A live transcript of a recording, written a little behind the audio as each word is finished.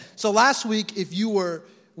So last week, if you were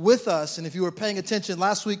with us and if you were paying attention,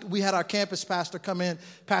 last week we had our campus pastor come in,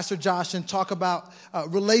 Pastor Josh, and talk about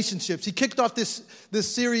relationships. He kicked off this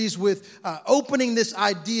series with opening this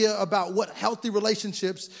idea about what healthy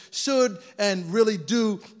relationships should and really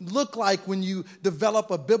do look like when you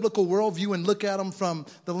develop a biblical worldview and look at them from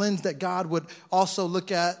the lens that God would also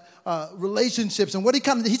look at relationships. And what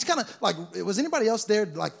he's kind of like, was anybody else there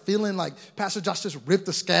like feeling like Pastor Josh just ripped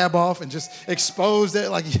the scab off and just exposed it?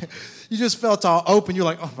 Like you just felt all open. You're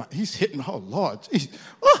like, oh my, he's hitting, oh Lord,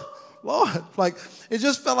 Lord. Like it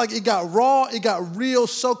just felt like it got raw, it got real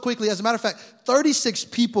so quickly. As a matter of fact, 36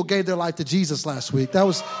 people gave their life to Jesus last week. That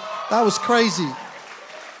was crazy.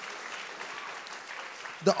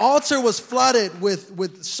 The altar was flooded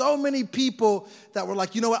with so many people that were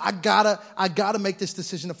like, you know what, I gotta make this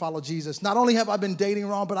decision to follow Jesus. Not only have I been dating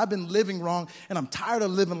wrong, but I've been living wrong, and I'm tired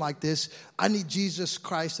of living like this. I need Jesus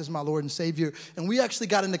Christ as my Lord and Savior. And we actually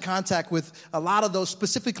got into contact with a lot of those,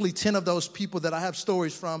 specifically 10 of those people that I have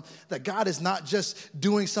stories from, that God is not just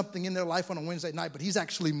doing something in their life on a Wednesday night, but he's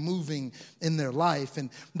actually moving in their life. And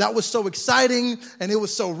that was so exciting, and it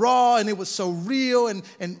was so raw, and it was so real, and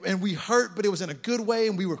we hurt, but it was in a good way,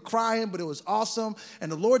 and we were crying, but it was awesome.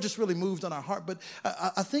 And the Lord just really moved on our heart. But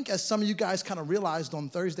I think as some of you guys kind of realized on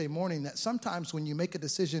Thursday morning that sometimes when you make a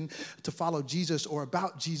decision to follow Jesus or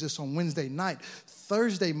about Jesus on Wednesday night,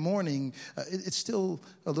 Thursday morning, it's still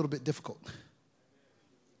a little bit difficult.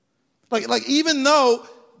 Like even though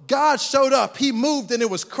God showed up, he moved, and it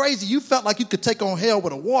was crazy. You felt like you could take on hell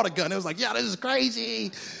with a water gun. It was like, yeah, this is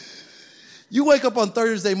crazy. You wake up on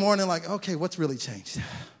Thursday morning like, okay, what's really changed?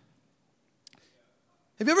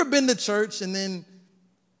 Have you ever been to church and then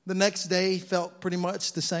the next day felt pretty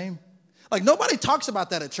much the same? Like nobody talks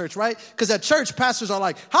about that at church, right? Because at church, pastors are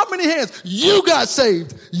like, how many hands? You got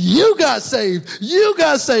saved. You got saved. You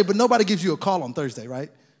got saved. But nobody gives you a call on Thursday,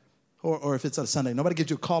 right? Or if it's on Sunday, nobody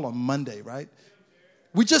gives you a call on Monday, right?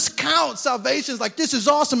 We just count salvations like this is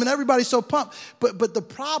awesome and everybody's so pumped. But the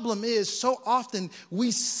problem is so often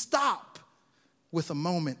we stop with a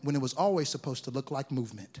moment when it was always supposed to look like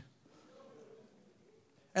movement.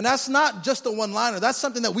 And that's not just a one-liner. That's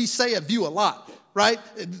something that we say at View a lot, right?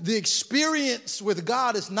 The experience with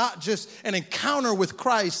God is not just an encounter with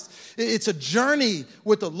Christ. It's a journey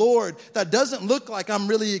with the Lord that doesn't look like I'm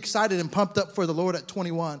really excited and pumped up for the Lord at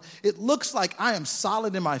 21. It looks like I am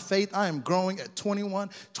solid in my faith. I am growing at 21,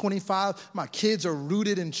 25. My kids are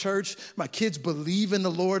rooted in church. My kids believe in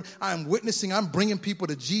the Lord. I am witnessing. I'm bringing people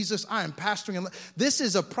to Jesus. I am pastoring. This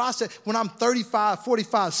is a process. When I'm 35,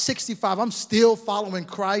 45, 65, I'm still following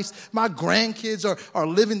Christ. My grandkids are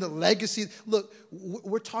living the legacy. Look,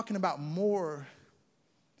 we're talking about more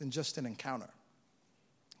than just an encounter,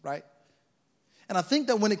 right? And I think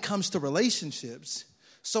that when it comes to relationships,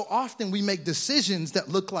 so often we make decisions that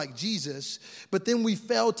look like Jesus, but then we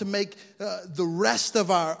fail to make the rest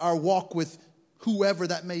of our walk with whoever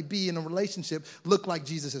that may be in a relationship look like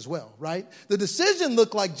Jesus as well, right? The decision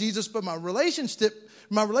looked like Jesus, but my relationship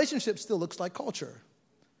still looks like culture.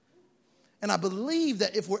 And I believe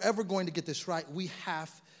that if we're ever going to get this right, we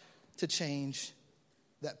have to change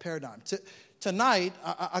that paradigm. Tonight,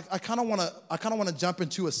 I kind of want to jump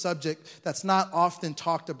into a subject that's not often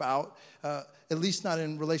talked about, at least not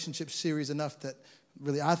in relationship series enough that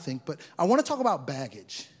really I think. But I want to talk about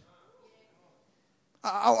baggage.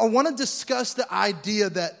 I want to discuss the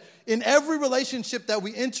idea that in every relationship that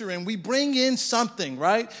we enter in, we bring in something,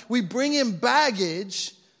 right? We bring in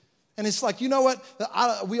baggage, and it's like, you know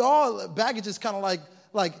what? Baggage is kind of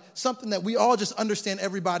like something that we all just understand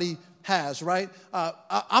everybody has, right?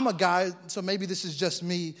 I'm a guy, so maybe this is just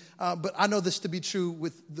me, but I know this to be true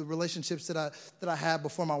with the relationships that I had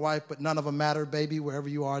before my wife, but none of them matter, baby. Wherever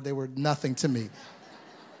you are, they were nothing to me.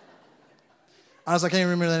 I can't even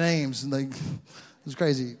remember their names. Like, it was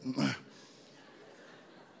crazy.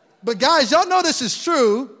 But guys, y'all know this is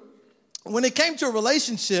true. When it came to a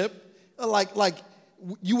relationship, like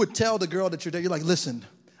you would tell the girl that you're there, you're like, listen,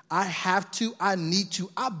 I need to,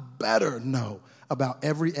 I better know about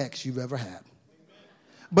every ex you've ever had.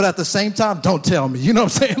 But at the same time, don't tell me. You know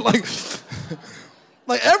what I'm saying?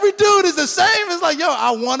 Like every dude is the same. It's like, yo,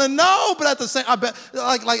 I want to know, but at the same, I bet,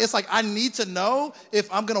 it's like I need to know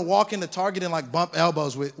if I'm gonna walk into Target and like bump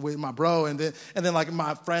elbows with my bro, and then like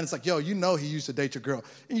my friend's like, yo, you know he used to date your girl,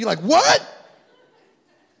 and you're like, what?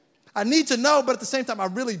 I need to know, but at the same time, I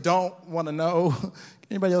really don't want to know. Can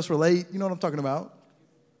anybody else relate? You know what I'm talking about?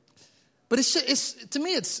 But to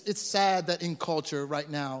me, it's sad that in culture right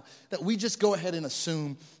now that we just go ahead and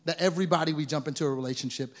assume that everybody we jump into a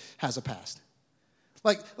relationship has a past.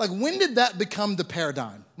 Like when did that become the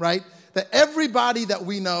paradigm, right? that everybody that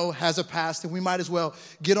we know has a past, and we might as well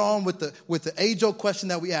get on with the age-old question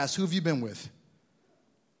that we ask, who have you been with?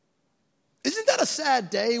 Isn't that a sad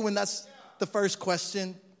day when that's the first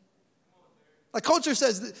question? Like culture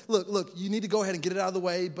says, look, you need to go ahead and get it out of the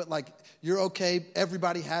way, but like you're okay,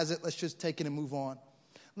 everybody has it, let's just take it and move on.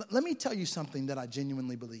 Let me tell you something that I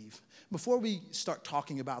genuinely believe. Before we start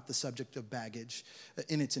talking about the subject of baggage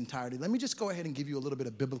in its entirety, let me just go ahead and give you a little bit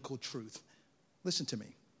of biblical truth. Listen to me.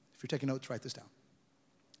 If you're taking notes, write this down.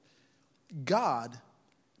 God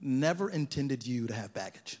never intended you to have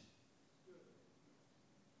baggage.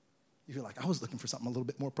 You're like, I was looking for something a little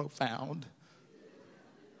bit more profound.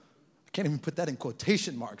 I can't even put that in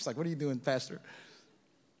quotation marks. Like, what are you doing, Pastor?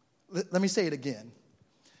 Let me say it again.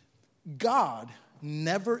 God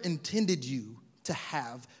never intended you to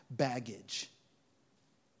have baggage.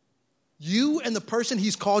 You and the person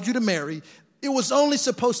he's called you to marry, it was only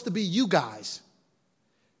supposed to be you guys.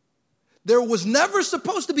 There was never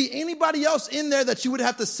supposed to be anybody else in there that you would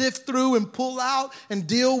have to sift through and pull out and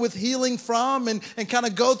deal with healing from and kind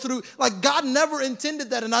of go through. Like God never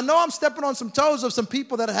intended that. And I know I'm stepping on some toes of some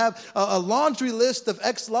people that have a laundry list of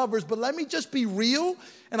ex-lovers, but let me just be real.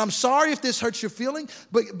 And I'm sorry if this hurts your feeling,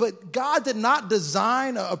 but God did not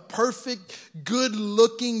design a perfect,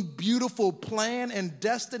 good-looking, beautiful plan and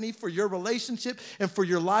destiny for your relationship and for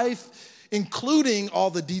your life, including all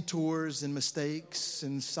the detours and mistakes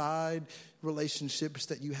and side relationships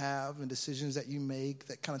that you have and decisions that you make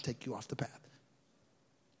that kind of take you off the path.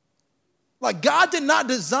 Like God did not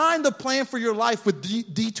design the plan for your life with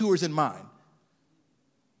detours in mind.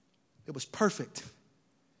 It was perfect.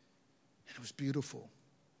 And it was beautiful.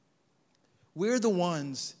 We're the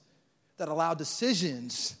ones that allow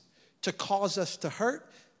decisions to cause us to hurt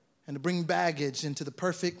and to bring baggage into the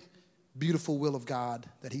perfect, beautiful will of God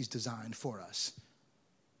that he's designed for us.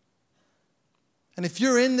 And if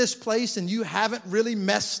you're in this place and you haven't really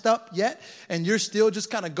messed up yet and you're still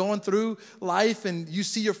just kind of going through life and you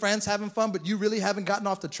see your friends having fun, but you really haven't gotten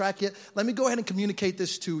off the track yet, let me go ahead and communicate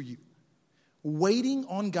this to you. Waiting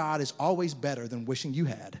on God is always better than wishing you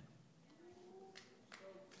had.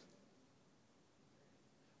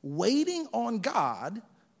 Waiting on God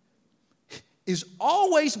is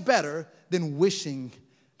always better than wishing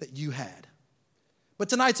that you had. But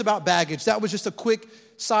tonight's about baggage. That was just a quick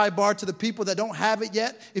sidebar to the people that don't have it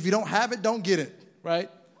yet. If you don't have it, don't get it, right?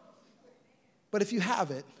 But if you have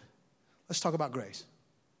it, let's talk about grace.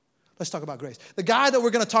 Let's talk about grace. The guy that we're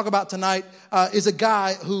going to talk about tonight is a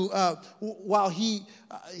guy who, while he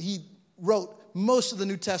wrote most of the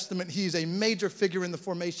New Testament, he's a major figure in the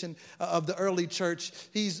formation of the early church.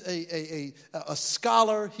 He's a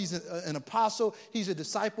scholar. He's an apostle. He's a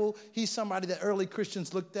disciple. He's somebody that early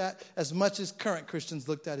Christians looked at as much as current Christians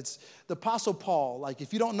looked at. It's the Apostle Paul. Like,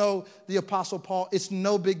 if you don't know the Apostle Paul, it's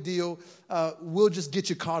no big deal. We'll just get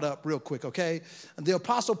you caught up real quick, okay? And the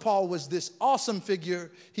Apostle Paul was this awesome figure.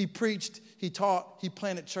 He preached, he taught, he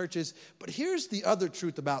planted churches. But here's the other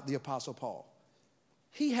truth about the Apostle Paul.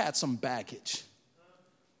 He had some baggage,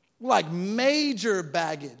 like major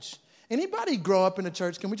baggage. Anybody grow up in the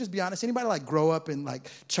church? Can we just be honest? Anybody like grow up in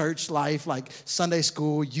like church life, like Sunday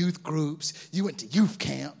school, youth groups? You went to youth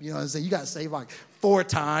camp, you know what I'm saying? You got saved like 4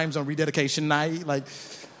 times on rededication night. Like,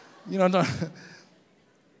 you know,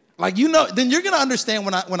 like, you know, then you're going to understand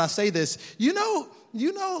when I say this. You know,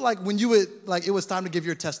 like when you would, like it was time to give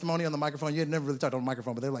your testimony on the microphone. You had never really talked on the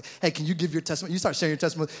microphone, but they were like, hey, can you give your testimony? You start sharing your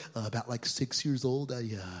testimony. About like 6 years old, I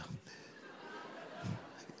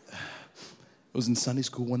was in Sunday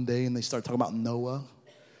school one day, and they started talking about Noah.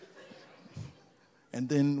 And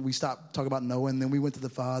then we stopped talking about Noah, and then we went to the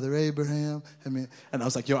father, Abraham. And I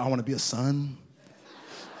was like, yo, I want to be a son.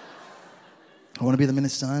 I want to be the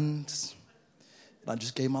minister's son. I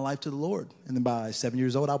just gave my life to the Lord. And then by 7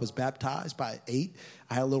 years old, I was baptized. By 8,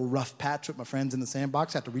 I had a little rough patch with my friends in the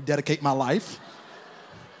sandbox. I had to rededicate my life.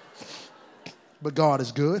 But God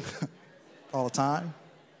is good all the time.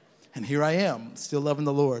 And here I am, still loving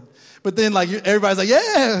the Lord. But then, like, everybody's like,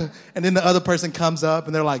 yeah. And then the other person comes up,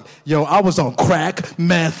 and they're like, yo, I was on crack,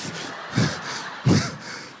 meth.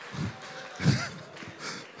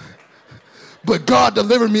 But God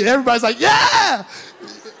delivered me. Everybody's like, yeah.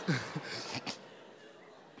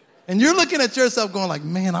 And you're looking at yourself going like,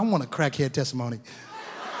 man, I want a crackhead testimony.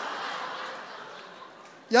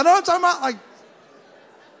 Y'all know what I'm talking about? Like,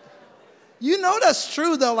 you know that's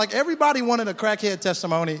true, though. Like, everybody wanted a crackhead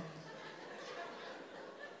testimony.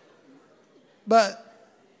 But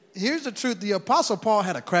here's the truth. The Apostle Paul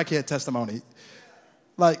had a crackhead testimony.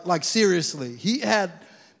 Like seriously. He had,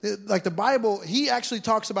 like the Bible, he actually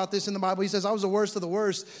talks about this in the Bible. He says, I was the worst of the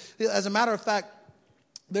worst. As a matter of fact,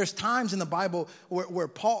 There's times in the Bible where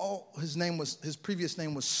Paul, his previous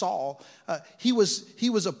name was Saul, he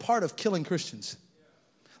was a part of killing Christians.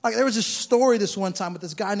 Like there was a story this one time with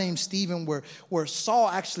this guy named Stephen where Saul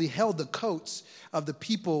actually held the coats of the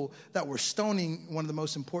people that were stoning one of the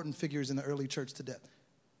most important figures in the early church to death.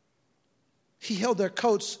 He held their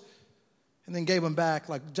coats and then gave them back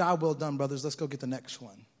like, job well done, brothers, let's go get the next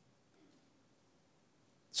one.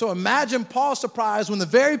 So imagine Paul's surprise when the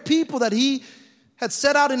very people that he had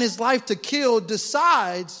set out in his life to kill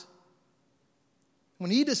decides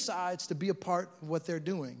to be a part of what they're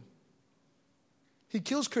doing. He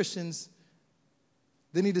kills Christians,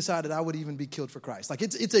 then he decided I would even be killed for Christ. Like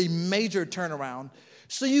it's a major turnaround.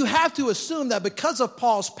 So you have to assume that because of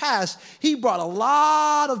Paul's past, he brought a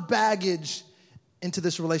lot of baggage into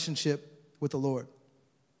this relationship with the Lord.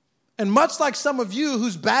 And much like some of you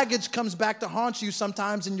whose baggage comes back to haunt you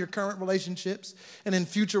sometimes in your current relationships and in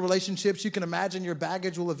future relationships, you can imagine your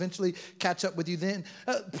baggage will eventually catch up with you then.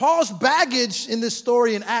 Paul's baggage in this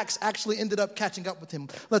story in Acts actually ended up catching up with him.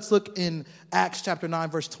 Let's look in Acts chapter 9,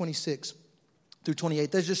 verse 26 through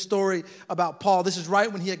 28. There's this story about Paul. This is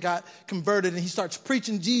right when he had got converted, and he starts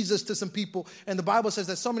preaching Jesus to some people. And the Bible says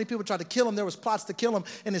that so many people tried to kill him. There was plots to kill him,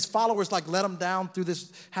 and his followers let him down through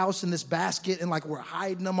this house in this basket, and were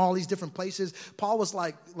hiding him all these different places. Paul was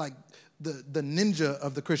like the ninja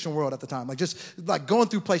of the Christian world at the time, just going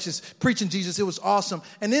through places, preaching Jesus. It was awesome.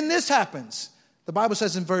 And then this happens. The Bible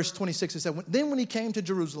says in verse 26, it said, then when he came to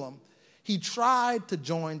Jerusalem, he tried to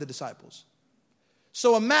join the disciples.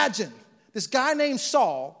 So imagine this guy named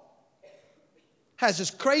Saul has this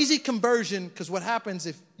crazy conversion, because what happens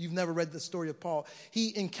if you've never read the story of Paul,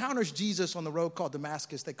 he encounters Jesus on the road called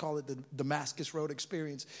Damascus. They call it the Damascus Road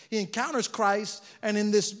experience. He encounters Christ, and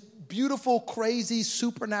in this beautiful, crazy,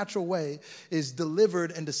 supernatural way is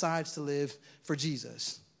delivered and decides to live for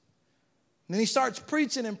Jesus. And then he starts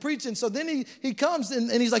preaching and preaching. So then he comes and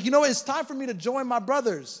he's like, it's time for me to join my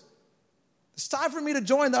brothers. It's time for me to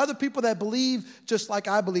join the other people that believe just like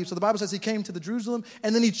I believe. So the Bible says he came to the Jerusalem,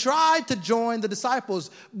 and then he tried to join the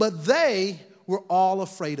disciples, but they were all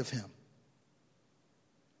afraid of him.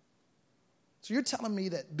 So you're telling me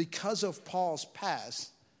that because of Paul's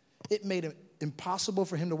past, it made it impossible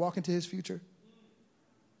for him to walk into his future?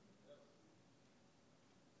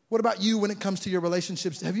 What about you when it comes to your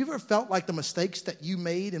relationships? Have you ever felt like the mistakes that you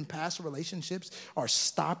made in past relationships are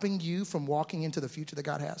stopping you from walking into the future that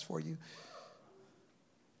God has for you?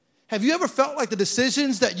 Have you ever felt like the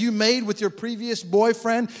decisions that you made with your previous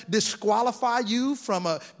boyfriend disqualify you from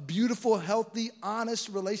a beautiful, healthy, honest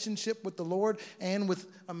relationship with the Lord and with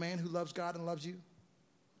a man who loves God and loves you?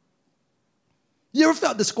 You ever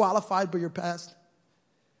felt disqualified by your past?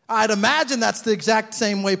 I'd imagine that's the exact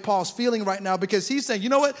same way Paul's feeling right now, because he's saying, you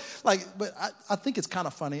know what? But I think it's kind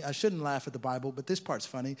of funny. I shouldn't laugh at the Bible, but this part's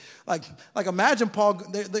funny. Like imagine Paul,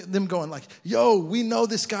 them going yo, we know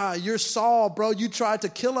this guy. You're Saul, bro. You tried to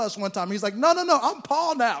kill us one time. He's like, no, I'm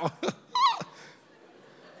Paul now.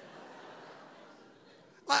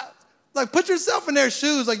 Put yourself in their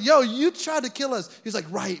shoes. Yo, you tried to kill us. He's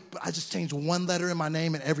like, right, but I just changed one letter in my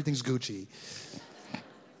name and everything's Gucci.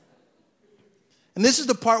 And this is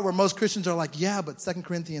the part where most Christians are like, yeah, but 2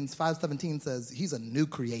 Corinthians 5:17 says he's a new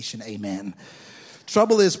creation, amen.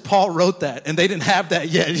 Trouble is, Paul wrote that, and they didn't have that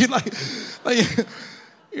yet.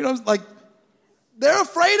 They're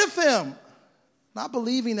afraid of him, not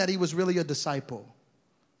believing that he was really a disciple.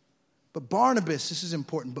 But Barnabas, this is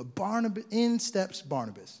important, but in steps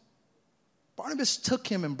Barnabas. Barnabas took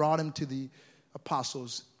him and brought him to the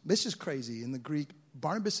apostles. This is crazy. In the Greek,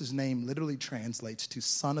 Barnabas' name literally translates to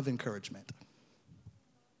son of encouragement.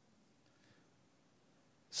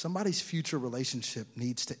 Somebody's future relationship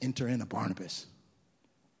needs to enter in a Barnabas.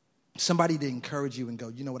 Somebody to encourage you and go,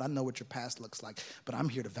 you know what, I know what your past looks like, but I'm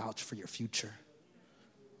here to vouch for your future.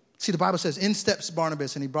 See, the Bible says, in steps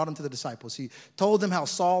Barnabas, and he brought him to the disciples. He told them how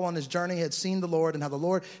Saul on his journey had seen the Lord and how the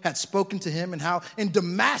Lord had spoken to him and how in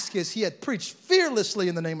Damascus he had preached fearlessly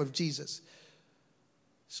in the name of Jesus.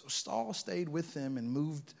 So Saul stayed with them and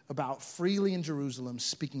moved about freely in Jerusalem,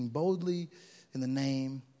 speaking boldly in the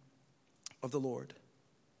name of the Lord.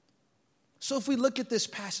 So if we look at this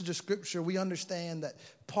passage of Scripture, we understand that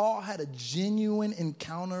Paul had a genuine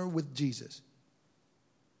encounter with Jesus.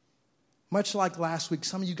 Much like last week,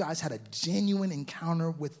 some of you guys had a genuine encounter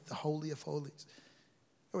with the Holy of Holies.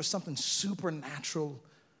 There was something supernatural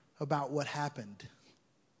about what happened.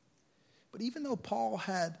 But even though Paul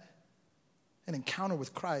had an encounter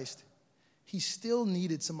with Christ, he still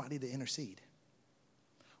needed somebody to intercede.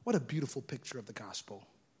 What a beautiful picture of the gospel.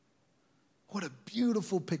 What a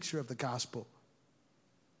beautiful picture of the gospel.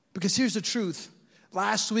 Because here's the truth.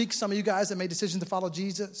 Last week, some of you guys that made decisions to follow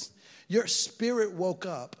Jesus, your spirit woke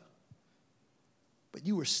up, but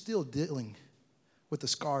you were still dealing with the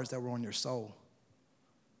scars that were on your soul.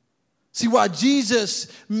 See, why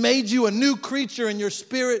Jesus made you a new creature and your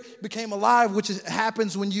spirit became alive, which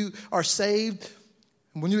happens when you are saved.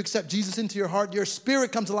 When you accept Jesus into your heart, your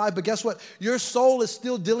spirit comes alive. But guess what? Your soul is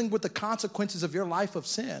still dealing with the consequences of your life of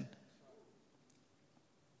sin.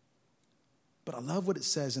 But I love what it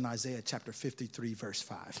says in Isaiah chapter 53, verse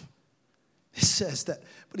 5. It says that,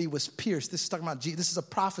 but he was pierced. This is talking about Jesus. This is a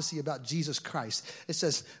prophecy about Jesus Christ. It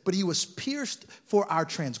says, but he was pierced for our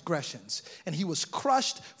transgressions, and he was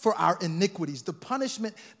crushed for our iniquities. The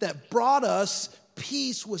punishment that brought us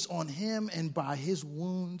peace was on him, and by his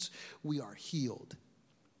wounds we are healed.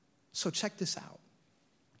 So check this out.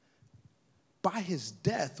 By his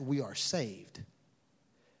death we are saved,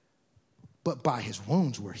 but by his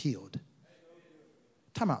wounds we're healed.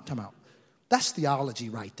 Time out. That's theology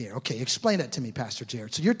right there. Okay, explain that to me, Pastor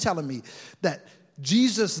Jared. So you're telling me that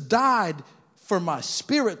Jesus died for my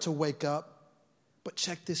spirit to wake up, but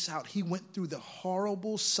check this out. He went through the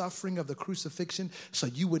horrible suffering of the crucifixion so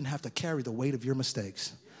you wouldn't have to carry the weight of your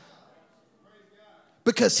mistakes.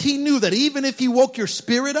 Because he knew that even if he woke your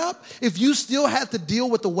spirit up, if you still had to deal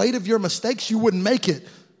with the weight of your mistakes, you wouldn't make it.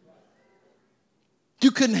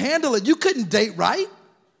 You couldn't handle it. You couldn't date right.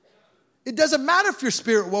 It doesn't matter if your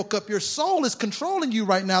spirit woke up. Your soul is controlling you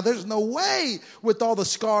right now. There's no way with all the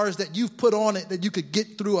scars that you've put on it that you could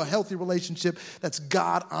get through a healthy relationship that's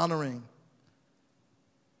God-honoring.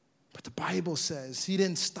 But the Bible says he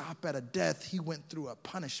didn't stop at a death. He went through a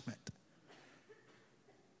punishment.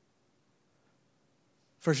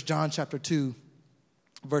 1 John chapter 2,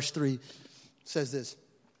 verse 3 says this.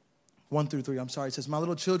 1 through 3, it says, my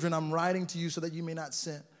little children, I'm writing to you so that you may not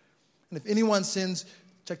sin. And if anyone sins,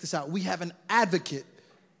 check this out. We have an advocate,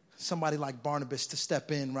 somebody like Barnabas, to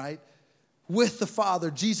step in, right? With the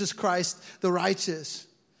Father, Jesus Christ, the righteous.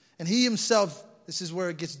 And he himself, this is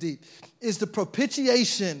where it gets deep, is the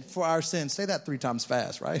propitiation for our sins. Say that 3 times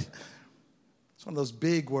fast, right? It's one of those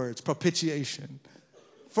big words, propitiation.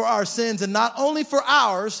 For our sins, and not only for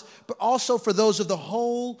ours, but also for those of the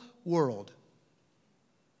whole world.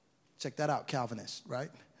 Check that out, Calvinists, right?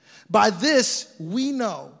 By this, we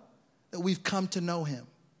know that we've come to know him.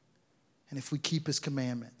 And if we keep his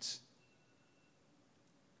commandments.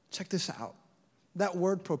 Check this out. That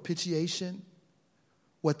word propitiation,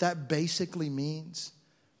 what that basically means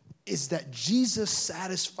is that Jesus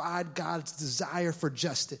satisfied God's desire for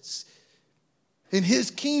justice. In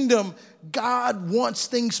his kingdom, God wants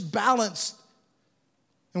things balanced.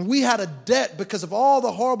 And we had a debt because of all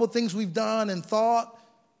the horrible things we've done and thought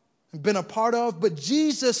and been a part of. But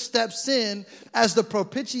Jesus steps in as the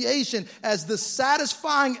propitiation, as the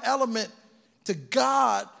satisfying element to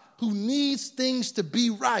God who needs things to be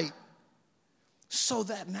right. So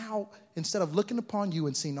that now, instead of looking upon you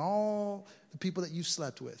and seeing all the people that you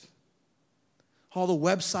slept with, all the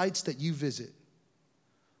websites that you visit,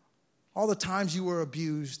 all the times you were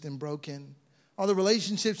abused and broken, all the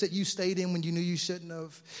relationships that you stayed in when you knew you shouldn't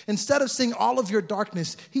have. Instead of seeing all of your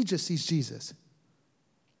darkness, he just sees Jesus.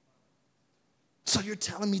 So you're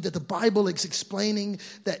telling me that the Bible is explaining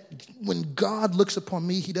that when God looks upon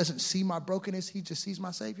me, he doesn't see my brokenness, he just sees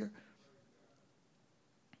my Savior?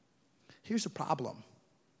 Here's the problem.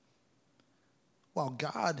 While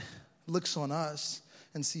God looks on us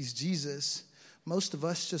and sees Jesus, most of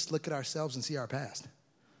us just look at ourselves and see our past.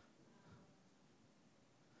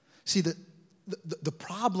 See, the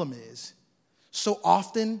problem is, so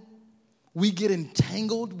often we get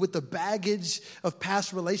entangled with the baggage of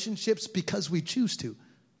past relationships because we choose to.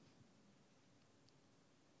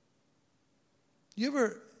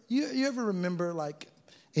 You ever remember, like,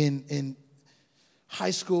 in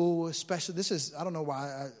high school, especially, I don't know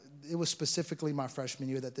why, it was specifically my freshman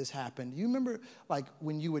year that this happened. You remember, like,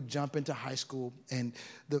 when you would jump into high school and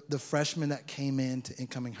the freshmen that came into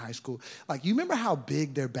incoming high school, like, you remember how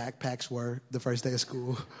big their backpacks were the first day of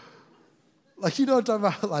school? Like, you know what I'm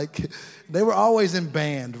talking about? Like, they were always in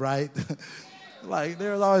band, right? Like,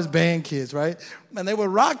 there was always band kids, right? And they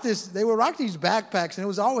would rock these backpacks, and it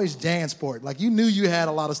was always JanSport. Like, you knew you had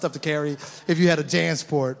a lot of stuff to carry if you had a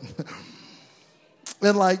JanSport.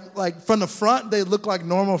 And like from the front, they look like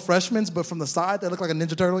normal freshmen, but from the side, they look like a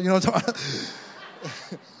Ninja Turtle. You know what I'm talking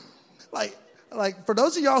about? like for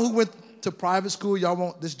those of y'all who went to private school,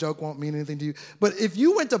 this joke won't mean anything to you. But if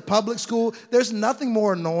you went to public school, there's nothing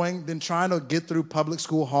more annoying than trying to get through public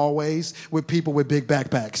school hallways with people with big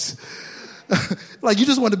backpacks. Like, you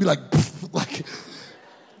just want to be like.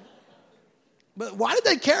 But why did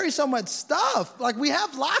they carry so much stuff? Like, we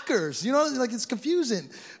have lockers, you know, like it's confusing.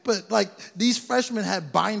 But like, these freshmen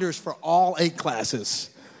had binders for all 8 classes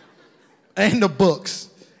and the books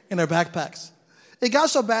in their backpacks. It got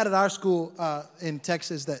so bad at our school in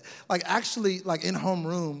Texas that, like, actually, like in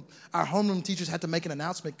homeroom, our homeroom teachers had to make an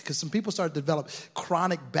announcement because some people started to develop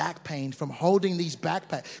chronic back pain from holding these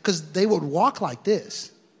backpacks because they would walk like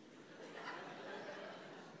this.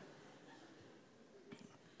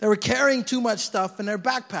 They were carrying too much stuff in their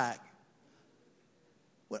backpack.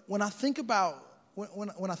 When I think about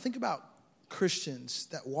Christians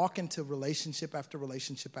that walk into relationship after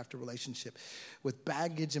relationship after relationship with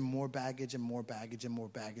baggage and more baggage and more baggage and more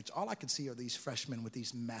baggage, all I can see are these freshmen with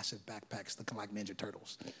these massive backpacks looking like Ninja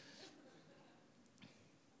Turtles.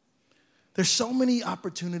 There's so many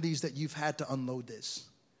opportunities that you've had to unload this.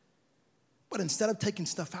 But instead of taking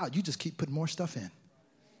stuff out, you just keep putting more stuff in.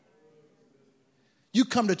 You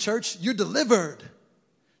come to church, you're delivered.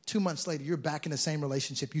 2 months later, you're back in the same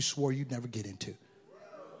relationship you swore you'd never get into.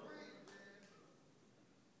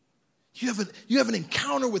 You have an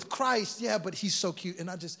encounter with Christ. Yeah, but he's so cute. And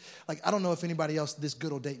I don't know if anybody else this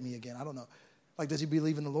good will date me again. I don't know. Like, does he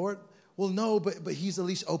believe in the Lord? Well, no, but he's at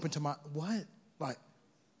least open to my, what? Like,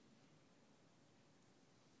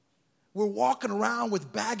 we're walking around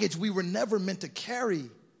with baggage we were never meant to carry.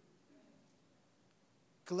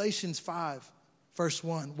 Galatians 5. Verse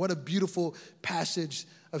 1, what a beautiful passage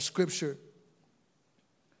of Scripture.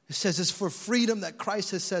 It says, it's for freedom that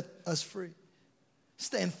Christ has set us free.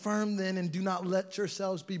 Stand firm then and do not let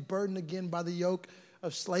yourselves be burdened again by the yoke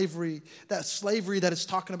of slavery. That slavery that it's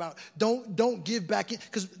talking about. Don't give back in.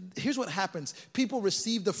 Because here's what happens. People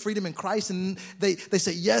receive the freedom in Christ and they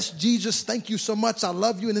say, yes, Jesus, thank you so much. I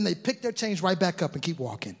love you. And then they pick their chains right back up and keep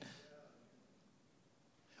walking.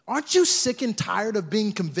 Aren't you sick and tired of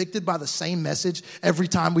being convicted by the same message every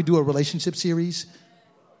time we do a relationship series?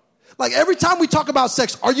 Like, every time we talk about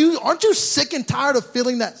sex, aren't you sick and tired of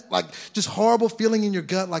feeling that, like, just horrible feeling in your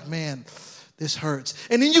gut? Like, man, this hurts.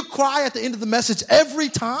 And then you cry at the end of the message every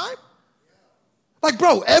time? Like,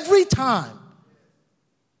 bro, every time.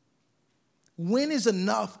 When is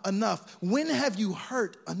enough enough? When have you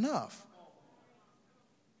hurt enough?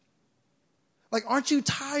 Like, aren't you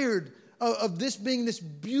tired of this being this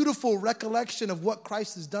beautiful recollection of what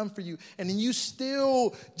Christ has done for you, and then you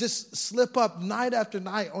still just slip up night after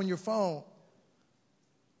night on your phone?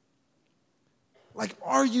 Like,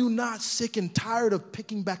 are you not sick and tired of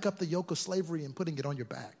picking back up the yoke of slavery and putting it on your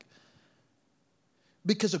back?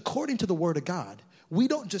 Because according to the Word of God, we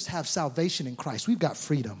don't just have salvation in Christ, we've got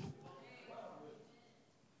freedom.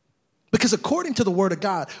 Because according to the Word of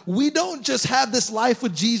God, we don't just have this life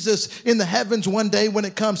with Jesus in the heavens one day when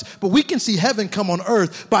it comes, but we can see heaven come on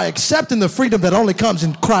earth by accepting the freedom that only comes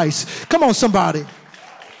in Christ. Come on, somebody.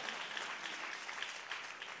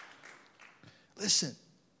 Listen,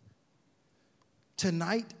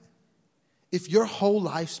 tonight, if your whole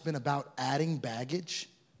life's been about adding baggage,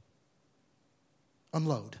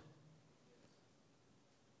 unload.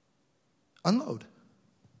 Unload.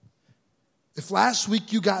 If last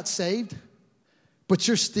week you got saved, but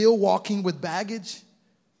you're still walking with baggage,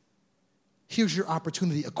 here's your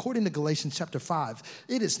opportunity. According to Galatians chapter 5,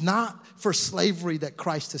 it is not for slavery that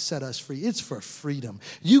Christ has set us free. It's for freedom.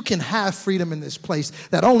 You can have freedom in this place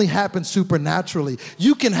that only happens supernaturally.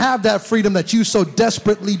 You can have that freedom that you so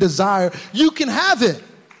desperately desire. You can have it.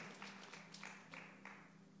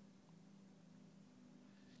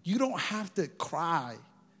 You don't have to cry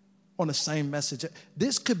on the same message.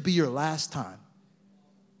 This could be your last time.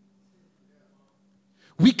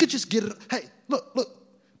 We could just get it. Hey, look.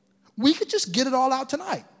 We could just get it all out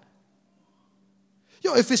tonight.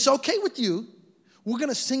 Yo, if it's okay with you, we're going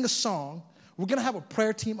to sing a song. We're going to have a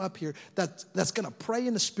prayer team up here that's going to pray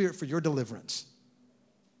in the Spirit for your deliverance.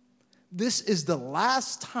 This is the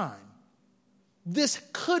last time. This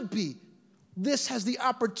has the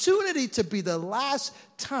opportunity to be the last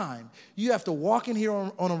time you have to walk in here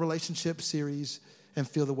on a relationship series and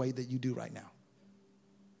feel the way that you do right now.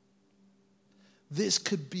 This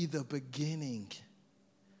could be the beginning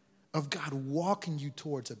of God walking you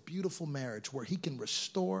towards a beautiful marriage where he can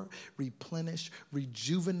restore, replenish,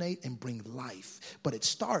 rejuvenate, and bring life. But it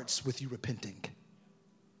starts with you repenting.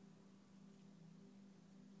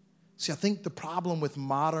 See, I think the problem with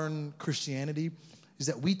modern Christianity is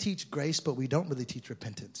that we teach grace, but we don't really teach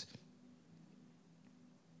repentance.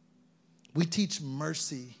 We teach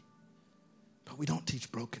mercy, but we don't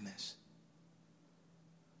teach brokenness.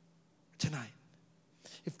 Tonight,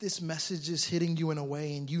 if this message is hitting you in a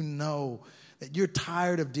way and you know that you're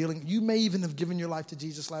tired of dealing, you may even have given your life to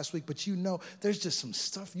Jesus last week, but you know there's just some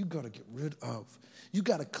stuff you got to get rid of. You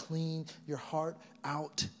got to clean your heart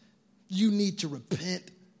out. You need to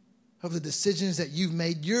repent of the decisions that you've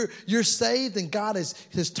made. You're saved and God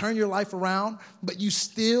has turned your life around, but you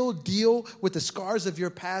still deal with the scars of your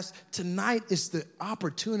past. Tonight is the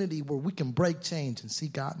opportunity where we can break chains and see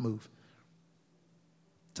God move.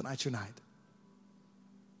 Tonight's your night.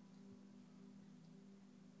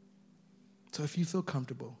 So if you feel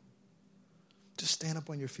comfortable, just stand up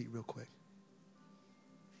on your feet real quick.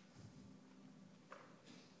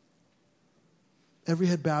 Every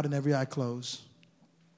head bowed and every eye closed.